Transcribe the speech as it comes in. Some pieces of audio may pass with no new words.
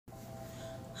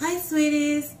Hi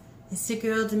sweeties, it's your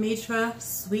girl Demetra,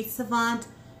 Sweet Savant,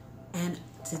 and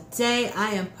today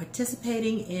I am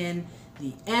participating in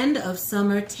the End of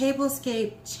Summer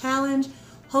Tablescape Challenge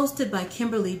hosted by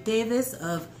Kimberly Davis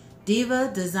of Diva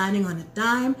Designing on a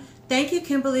Dime. Thank you,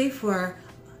 Kimberly, for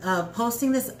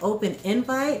posting this open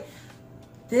invite.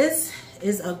 This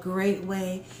is a great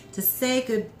way to say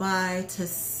goodbye to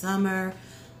summer.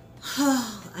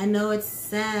 I know it's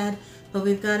sad, but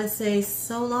we've got to say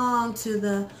so long to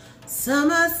the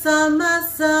summertime.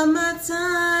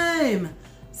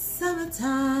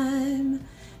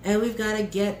 And we've got to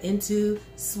get into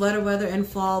sweater weather and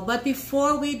fall. But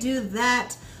before we do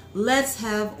that, let's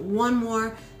have one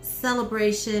more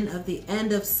celebration of the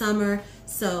end of summer.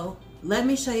 So let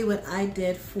me show you what I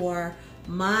did for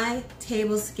my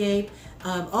tablescape.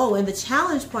 And the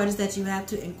challenge part is that you have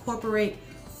to incorporate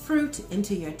fruit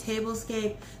into your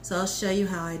tablescape. So I'll show you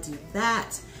how I do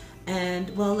that.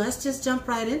 And well, let's just jump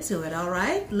right into it, all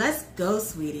right? Let's go,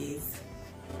 sweeties.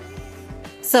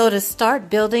 So to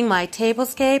start building my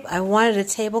tablescape, I wanted a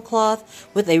tablecloth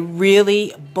with a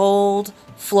really bold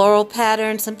floral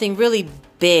pattern, something really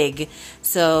big.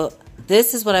 So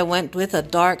this is what I went with, a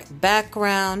dark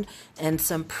background and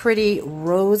some pretty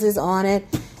roses on it.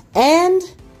 And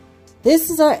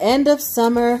this is our end of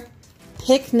summer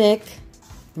picnic.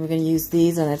 We're going to use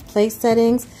these on our place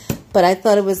settings, but I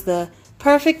thought it was the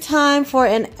perfect time for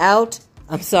an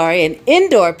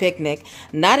indoor picnic,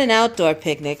 not an outdoor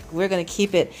picnic. We're going to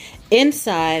keep it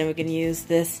inside, and we're going to use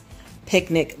this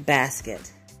picnic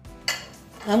basket.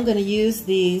 I'm going to use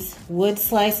these wood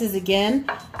slices again,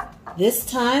 this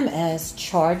time as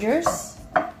chargers,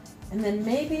 and then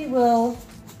maybe we'll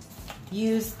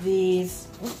use these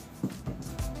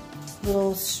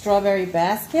little strawberry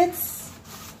baskets.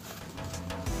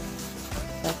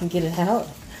 If I can get it out.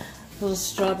 Little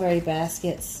strawberry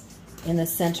baskets in the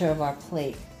center of our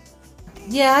plate.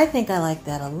 Yeah, I think I like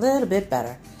that a little bit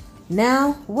better.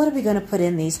 Now, what are we going to put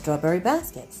in these strawberry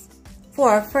baskets?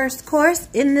 For our first course,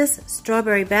 in this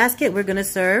strawberry basket, we're going to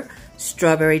serve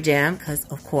strawberry jam, because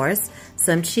of course,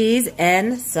 some cheese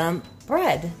and some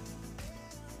bread.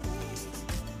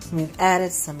 We've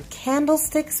added some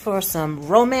candlesticks for some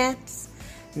romance.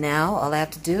 Now, all I have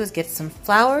to do is get some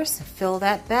flowers and fill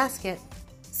that basket.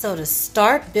 So to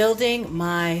start building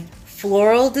my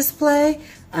floral display,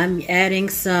 I'm adding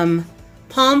some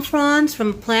palm fronds from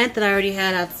a plant that I already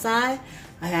had outside.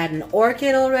 I had an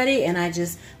orchid already, and I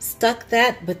just stuck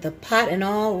that with the pot and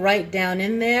all right down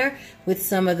in there with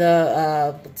some of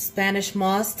the Spanish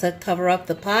moss to cover up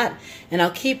the pot. And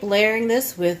I'll keep layering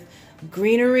this with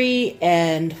greenery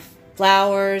and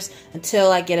flowers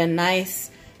until I get a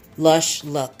nice lush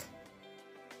look.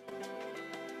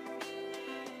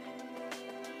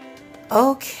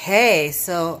 Okay,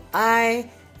 so I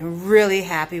am really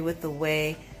happy with the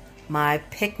way my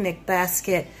picnic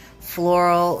basket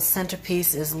floral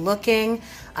centerpiece is looking.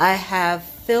 I have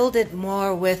filled it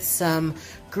more with some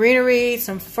greenery,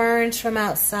 some ferns from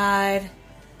outside,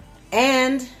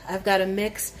 and I've got a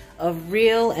mix of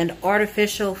real and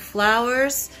artificial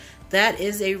flowers. That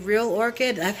is a real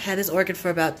orchid. I've had this orchid for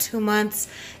about 2 months.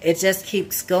 It just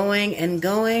keeps going and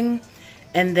going.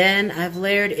 And then I've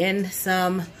layered in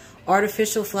some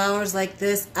artificial flowers like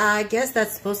this. I guess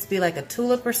that's supposed to be like a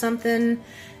tulip or something.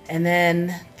 And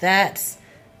then that's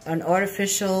an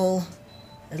artificial,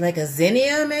 like a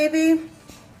zinnia maybe,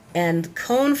 and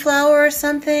coneflower or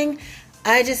something.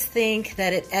 I just think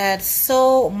that it adds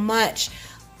so much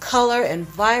color and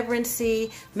vibrancy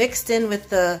mixed in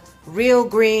with the real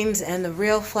greens and the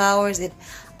real flowers.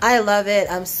 I love it.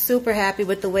 I'm super happy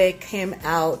with the way it came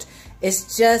out.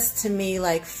 It's just, to me,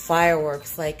 like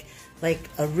fireworks, like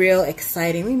a real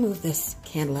exciting, let me move this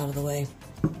candle out of the way.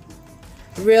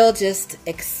 Real just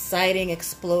exciting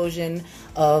explosion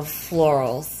of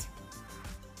florals.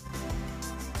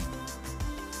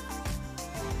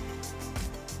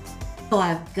 So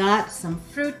I've got some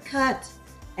fruit cut,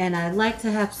 and I like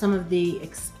to have some of the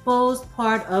exposed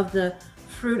part of the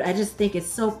fruit. I just think it's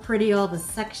so pretty, all the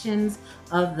sections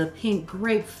of the pink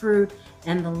grapefruit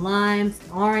and the limes,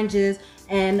 oranges,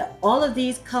 and all of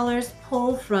these colors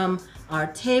pull from our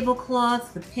tablecloths,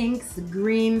 the pinks, the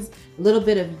greens, a little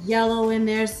bit of yellow in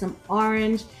there, some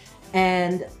orange.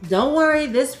 And don't worry,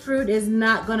 this fruit is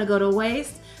not gonna go to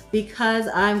waste because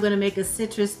I'm gonna make a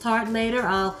citrus tart later.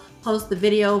 I'll post the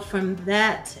video from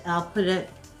that. I'll put it,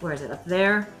 where is it, up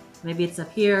there? Maybe it's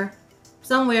up here.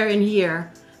 Somewhere in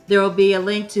here, there will be a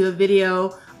link to a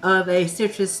video of a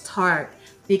citrus tart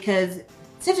because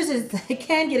citrus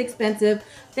can get expensive.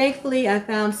 Thankfully, I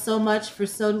found so much for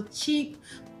so cheap,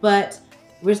 but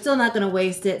we're still not gonna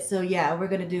waste it. So yeah, we're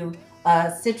gonna do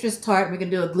citrus tart. We're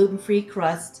gonna do a gluten-free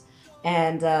crust.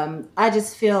 And I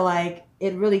just feel like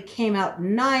it really came out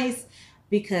nice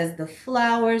because the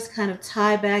flowers kind of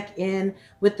tie back in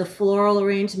with the floral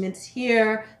arrangements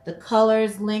here. The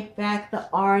colors link back, the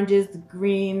oranges, the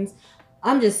greens.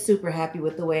 I'm just super happy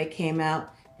with the way it came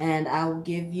out, and I will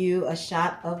give you a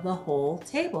shot of the whole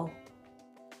table.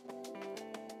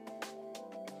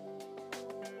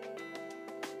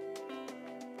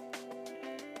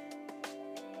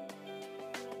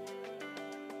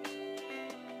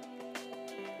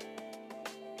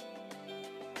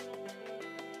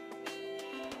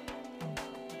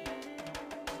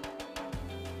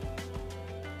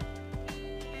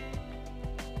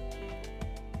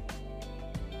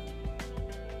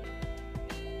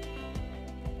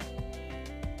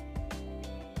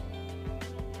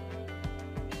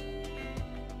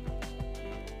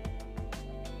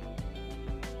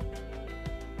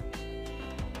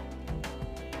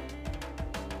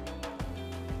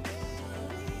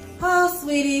 Oh,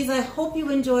 sweeties, I hope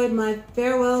you enjoyed my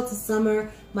farewell to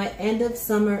summer, my end of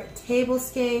summer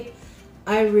tablescape.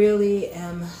 I really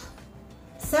am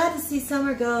sad to see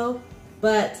summer go,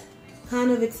 but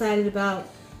kind of excited about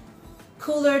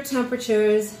cooler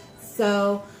temperatures.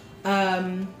 So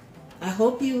I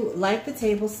hope you like the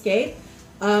tablescape.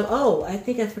 Oh, I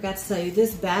think I forgot to tell you,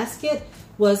 this basket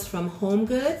was from Home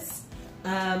Goods.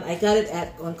 I got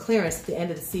it on clearance at the end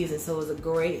of the season, so it was a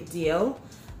great deal.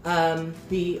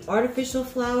 The artificial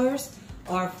flowers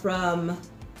are from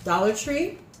Dollar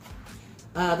Tree.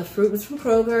 The fruit was from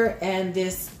Kroger, and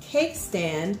this cake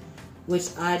stand, which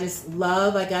I just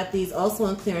love. I got these also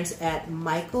on clearance at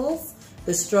Michael's.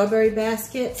 The strawberry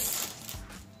baskets,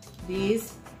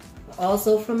 these are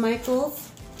also from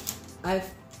Michael's. I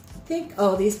think,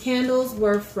 oh, these candles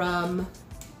were from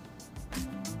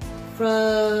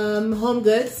Home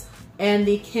Goods, and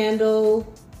the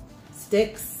candle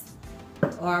sticks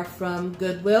are from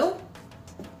Goodwill,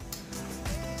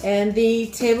 and the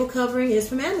table covering is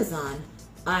from Amazon.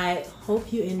 I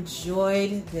hope you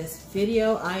enjoyed this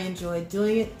video. I enjoyed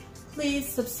doing it. Please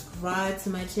subscribe to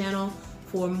my channel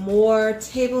for more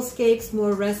tablescapes,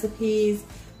 more recipes,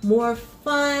 more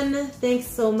fun. Thanks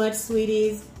so much,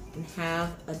 sweeties, and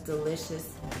have a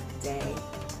delicious day.